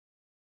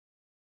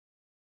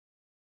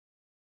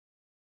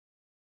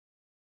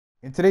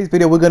In today's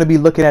video, we're going to be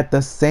looking at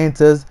the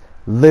Santa's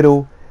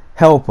Little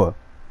Helper.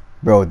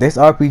 Bro, this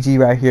RPG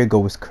right here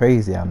goes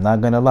crazy. I'm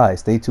not going to lie.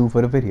 Stay tuned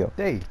for the video.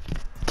 They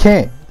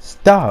can't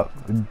stop.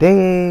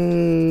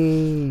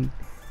 Did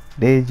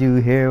you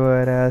hear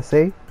what I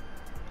say?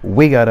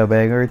 We got a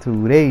banger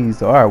today.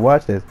 So, alright,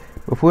 watch this.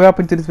 Before we hop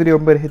into this video,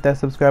 remember to hit that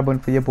subscribe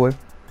button for your boy.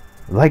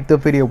 Like the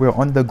video. We're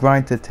on the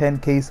grind to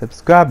 10k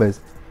subscribers.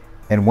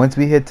 And once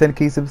we hit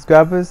 10k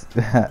subscribers...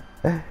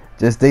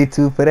 just stay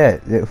tuned for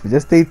that.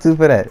 Just stay tuned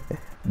for that.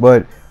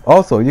 But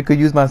also, you could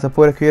use my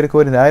supporter creator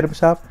code in the item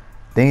shop.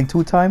 Dane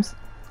 2 times.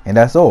 And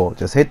that's all.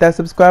 Just hit that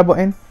subscribe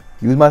button.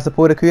 Use my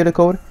supporter creator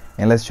code.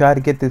 And let's try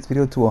to get this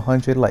video to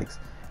 100 likes.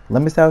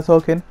 Let me start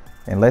talking.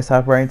 And let's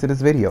hop right into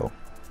this video.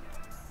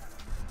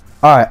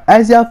 Alright,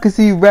 as y'all can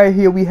see right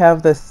here, we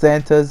have the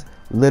Santa's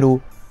Little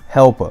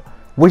Helper,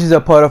 which is a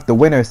part of the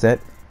winner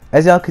set.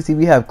 As y'all can see,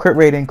 we have crit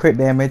rating, crit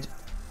damage,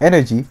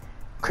 energy,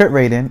 crit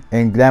rating,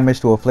 and damage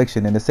to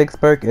affliction, and the 6th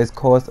perk is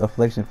cause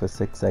affliction for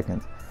 6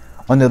 seconds.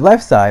 On the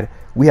left side,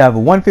 we have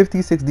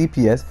 156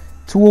 DPS,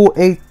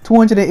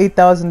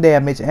 208,000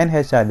 damage and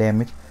headshot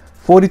damage,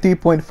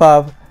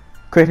 43.5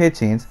 crit hit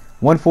chance,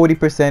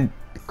 140%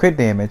 crit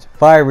damage,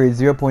 fire rate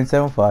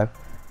 0.75,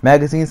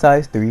 magazine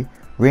size 3,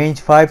 range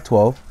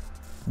 512,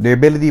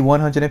 durability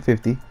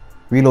 150,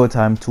 reload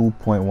time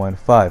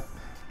 2.15.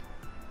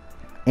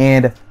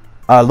 And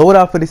our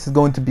loadout for this is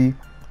going to be,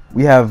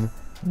 we have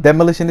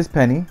Demolitionist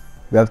Penny,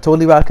 we have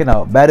Totally Rockin'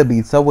 Out, Battle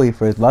Beat, Subway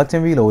First, Locked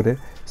and Reloaded,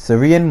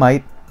 Syrian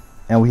Might,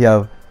 and we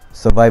have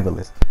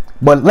Survivalist.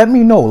 But let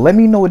me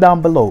know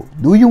down below.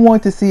 Do you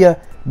want to see a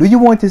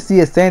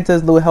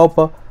Santa's Little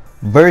Helper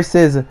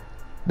versus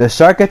the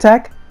Shark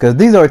Attack? Because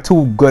these are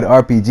two good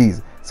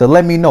RPGs. So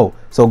let me know.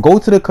 So go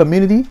to the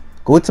community,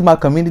 go to my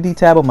community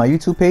tab on my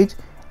YouTube page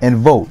and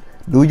vote.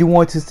 Do you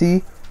want to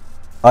see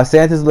a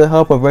Santa's Little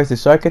Helper versus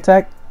Shark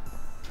Attack?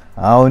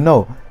 I don't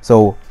know.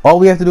 So all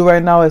we have to do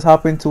right now is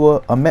hop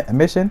into a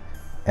mission,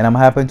 and I'm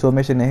hopping into a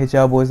mission and hit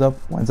y'all boys up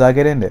once I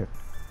get in there.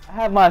 I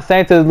have my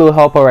Santa's Little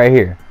Helper right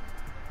here.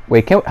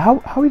 Wait,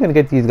 how are we gonna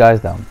get these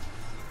guys down?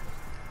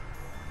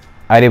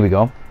 Alright, there we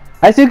go.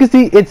 As you can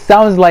see, it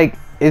sounds like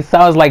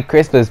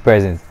Christmas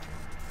presents.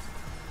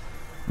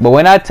 But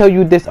when I tell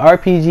you this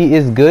RPG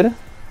is good,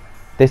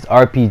 this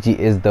RPG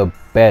is the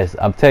best.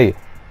 I'm telling you,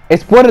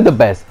 it's one of the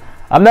best.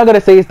 I'm not gonna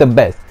say it's the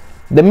best.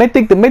 The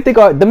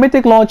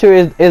mythic launcher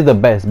is the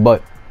best,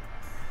 but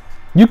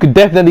you could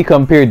definitely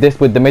compare this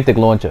with the mythic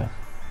launcher,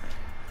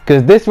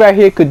 because this right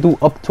here could do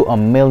up to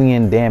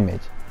 1,000,000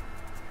 damage.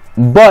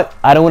 But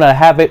I don't want to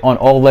have it on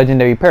all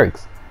legendary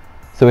perks,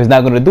 so it's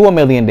not going to do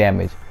 1,000,000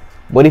 damage.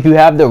 But if you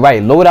have the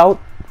right loadout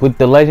with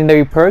the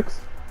legendary perks,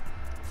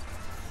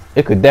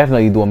 it could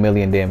definitely do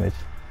 1,000,000 damage.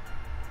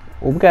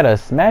 Oh, we got a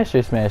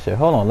smasher.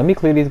 Hold on, let me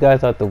clear these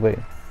guys out the way.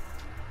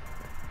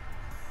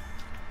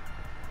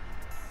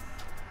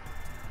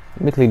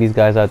 Let me clear these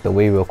guys out the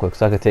way real quick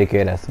so I can take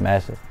care of that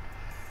smasher.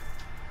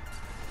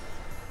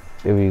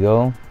 There we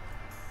go.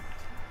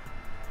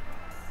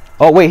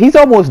 Oh wait, he's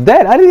almost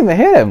dead. I didn't even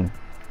hit him.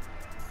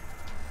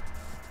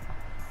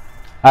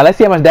 Alright, let's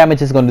see how much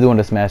damage it's going to do on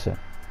the smasher.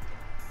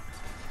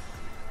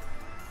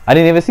 I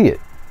didn't even see it.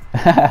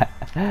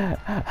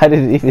 I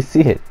didn't even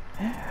see it.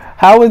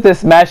 How is the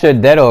smasher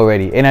dead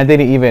already and I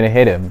didn't even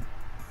hit him?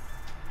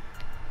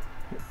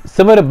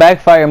 Some of the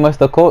backfire must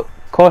have caught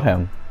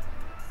him,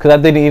 because I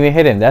didn't even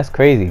hit him. That's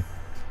crazy.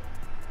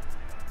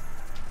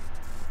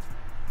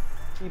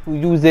 People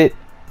use it.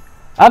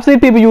 I've seen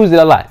people use it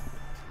a lot.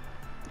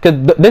 Cause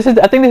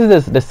I think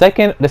this is the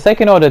second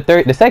or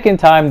the second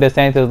time the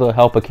Santa's Little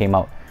Helper came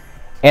out,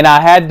 and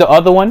I had the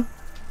other one.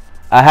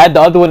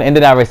 And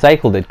then I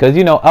recycled it because,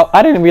 you know,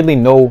 I didn't really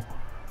know.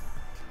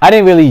 I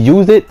didn't really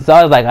use it, so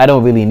I was like, I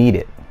don't really need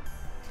it.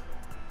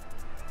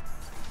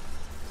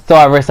 So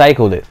I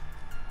recycled it,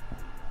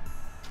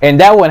 and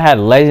that one had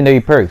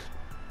legendary perks.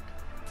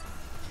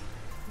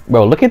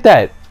 Bro, look at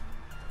that.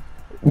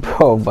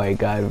 Oh my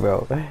god,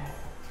 bro.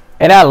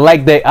 And I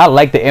like the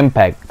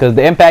impact, because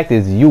the impact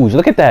is huge.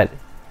 Look at that.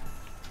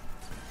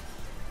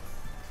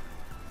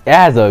 It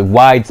has a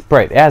wide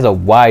spread.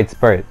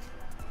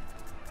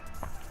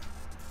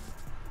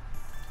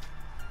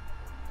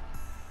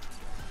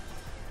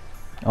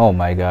 Oh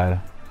my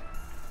god.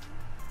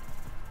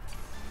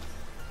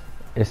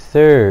 Yes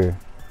sir.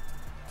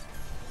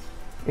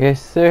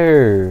 Yes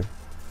sir.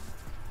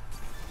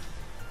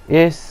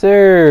 Yes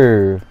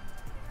sir.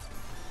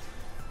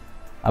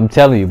 I'm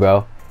telling you,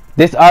 bro.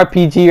 This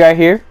RPG right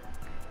here,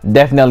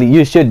 definitely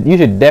you should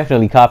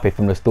definitely copy it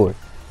from the store.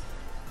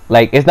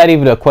 Like, it's not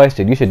even a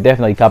question. You should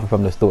definitely copy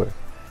from the store.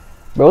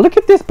 Bro, look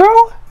at this, bro.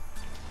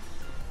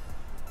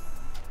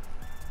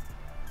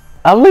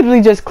 I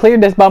literally just cleared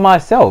this by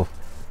myself.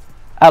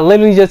 I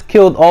literally just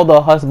killed all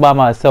the husks by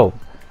myself.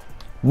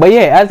 But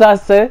yeah, as I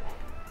said,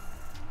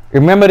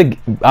 remember to,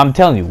 I'm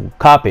telling you,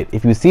 cop it.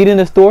 If you see it in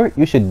the store,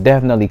 you should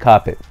definitely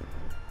cop it.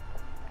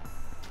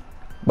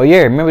 But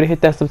yeah, remember to hit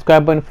that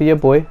subscribe button for your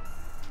boy.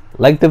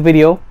 Like the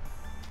video.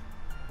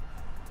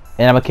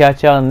 And I'm going to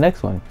catch y'all in the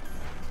next one.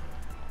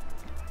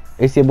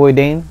 It's your boy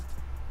Dane.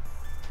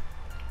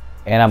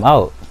 And I'm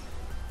out.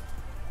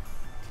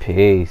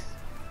 Peace.